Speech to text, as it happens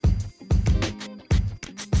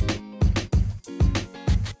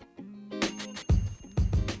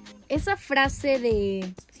esa frase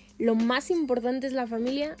de lo más importante es la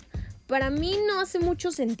familia, para mí no hace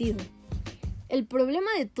mucho sentido. El problema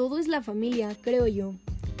de todo es la familia, creo yo.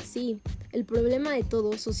 Sí, el problema de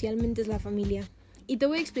todo socialmente es la familia. Y te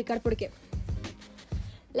voy a explicar por qué.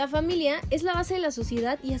 La familia es la base de la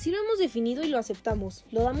sociedad y así lo hemos definido y lo aceptamos,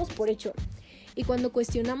 lo damos por hecho. Y cuando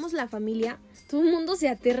cuestionamos la familia, todo el mundo se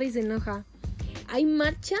aterra y se enoja. Hay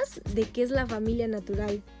marchas de qué es la familia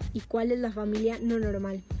natural y cuál es la familia no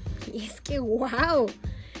normal. Y es que ¡wow!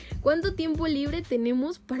 ¿Cuánto tiempo libre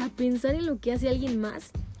tenemos para pensar en lo que hace alguien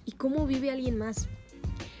más y cómo vive alguien más?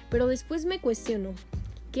 Pero después me cuestiono,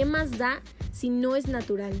 ¿qué más da si no es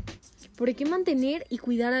natural? ¿Por qué mantener y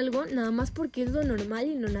cuidar algo nada más porque es lo normal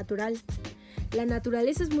y lo natural? La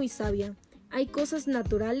naturaleza es muy sabia. Hay cosas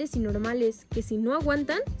naturales y normales que si no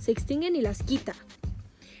aguantan, se extinguen y las quita.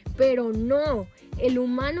 Pero no, el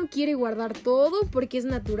humano quiere guardar todo porque es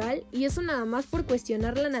natural y eso nada más por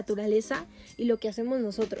cuestionar la naturaleza y lo que hacemos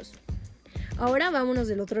nosotros. Ahora vámonos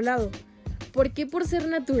del otro lado. ¿Por qué por ser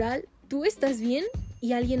natural tú estás bien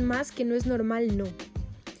y alguien más que no es normal no?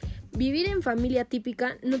 Vivir en familia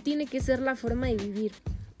típica no tiene que ser la forma de vivir.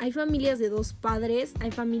 Hay familias de 2 padres, hay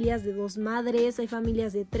familias de 2 madres, hay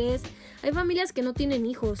familias de 3, hay familias que no tienen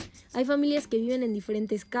hijos, hay familias que viven en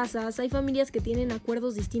diferentes casas, hay familias que tienen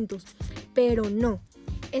acuerdos distintos. Pero no,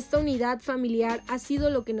 esta unidad familiar ha sido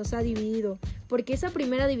lo que nos ha dividido, porque esa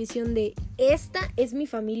primera división de esta es mi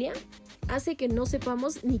familia hace que no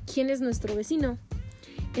sepamos ni quién es nuestro vecino.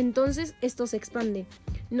 Entonces esto se expande.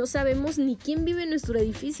 No sabemos ni quién vive en nuestro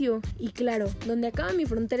edificio. Y claro, donde acaba mi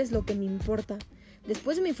frontera es lo que me importa.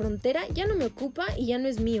 Después de mi frontera ya no me ocupa y ya no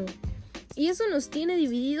es mío. Y eso nos tiene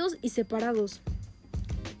divididos y separados.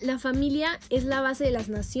 La familia es la base de las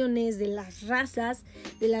naciones, de las razas,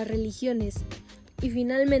 de las religiones. Y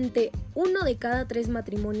finalmente, 1 de cada 3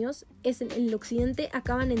 matrimonios en el occidente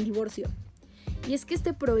acaban en divorcio. Y es que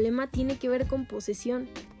este problema tiene que ver con posesión.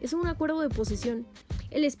 Es un acuerdo de posesión.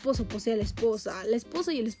 El esposo posee a la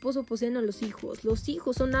esposa y el esposo poseen a los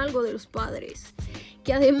hijos son algo de los padres.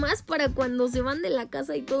 Que además para cuando se van de la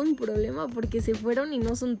casa hay todo un problema porque se fueron y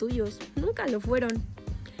no son tuyos, nunca lo fueron.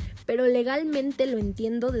 Pero legalmente lo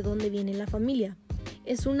entiendo de dónde viene la familia.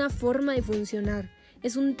 Es una forma de funcionar,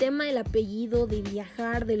 es un tema del apellido, de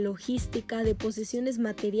viajar, de logística, de posesiones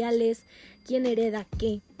materiales, quién hereda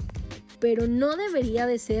qué. Pero no debería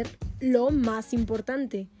de ser lo más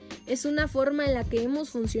importante. Es una forma en la que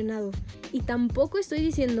hemos funcionado y tampoco estoy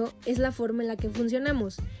diciendo es la forma en la que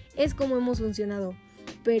funcionamos, es como hemos funcionado.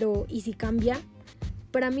 Pero, ¿y si cambia?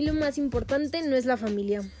 Para mí lo más importante no es la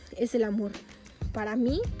familia, es el amor. Para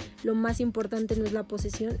mí lo más importante no es la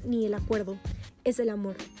posesión ni el acuerdo, es el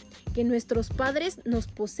amor. Que nuestros padres nos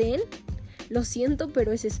poseen, lo siento,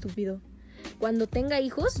 pero es estúpido. Cuando tenga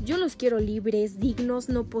hijos, yo los quiero libres, dignos,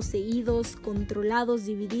 no poseídos, controlados,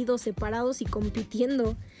 divididos, separados y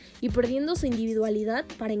compitiendo y perdiendo su individualidad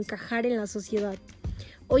para encajar en la sociedad.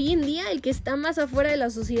 Hoy en día el que está más afuera de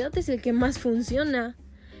la sociedad es el que más funciona.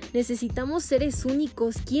 Necesitamos seres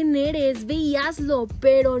únicos. ¿Quién eres? Ve y hazlo.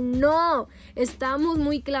 Pero no, estamos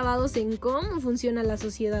muy clavados en cómo funciona la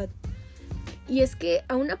sociedad. Y es que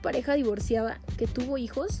a una pareja divorciada que tuvo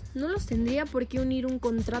hijos no los tendría por qué unir un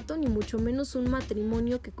contrato ni mucho menos un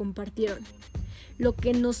matrimonio que compartieron. Lo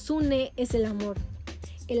que nos une es el amor.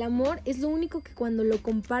 El amor es lo único que cuando lo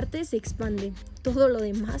compartes se expande, todo lo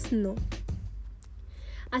demás no.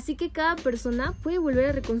 Así que cada persona puede volver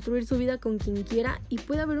a reconstruir su vida con quien quiera y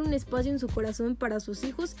puede haber un espacio en su corazón para sus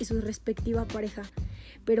hijos y su respectiva pareja.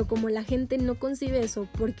 Pero como la gente no concibe eso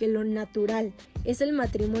porque lo natural es el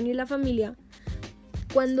matrimonio y la familia,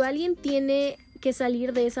 cuando alguien tiene que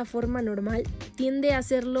salir de esa forma normal, tiende a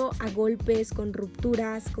hacerlo a golpes, con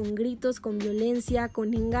rupturas, con gritos, con violencia,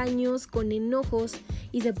 con engaños, con enojos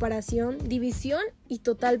y separación, división y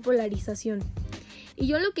total polarización. Y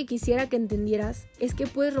yo lo que quisiera que entendieras es que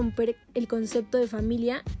puedes romper el concepto de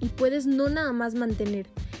familia y puedes no nada más mantener,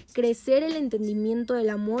 crecer el entendimiento del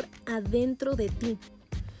amor adentro de ti.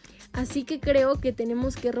 Así que creo que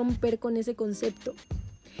tenemos que romper con ese concepto.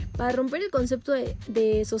 Para romper el concepto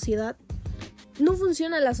de sociedad, no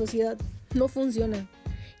funciona la sociedad, no funciona.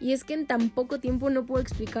 Y es que en tan poco tiempo no puedo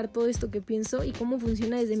explicar todo esto que pienso y cómo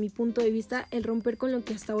funciona desde mi punto de vista el romper con lo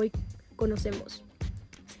que hasta hoy conocemos.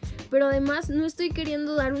 Pero además no estoy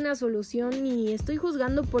queriendo dar una solución ni estoy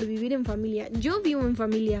juzgando por vivir en familia. Yo vivo en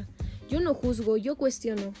familia, yo no juzgo, yo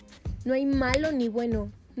cuestiono. No hay malo ni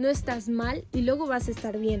bueno, no estás mal y luego vas a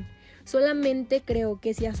estar bien. Solamente creo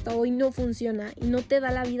que si hasta hoy no funciona y no te da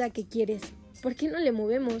la vida que quieres, ¿por qué no le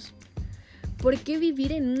movemos? ¿Por qué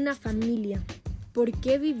vivir en una familia? ¿Por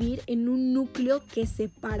qué vivir en un núcleo que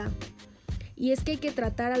separa? Y es que hay que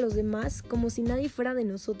tratar a los demás como si nadie fuera de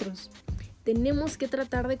nosotros. Tenemos que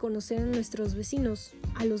tratar de conocer a nuestros vecinos,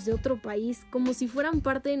 a los de otro país, como si fueran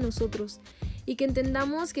parte de nosotros, y que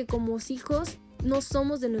entendamos que como hijos no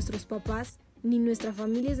somos de nuestros papás, ni nuestra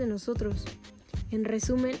familia es de nosotros. En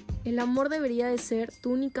resumen, el amor debería de ser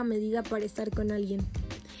tu única medida para estar con alguien.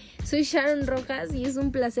 Soy Sharon Rojas y es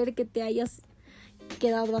un placer que te hayas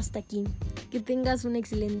quedado hasta aquí. Que tengas un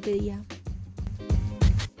excelente día.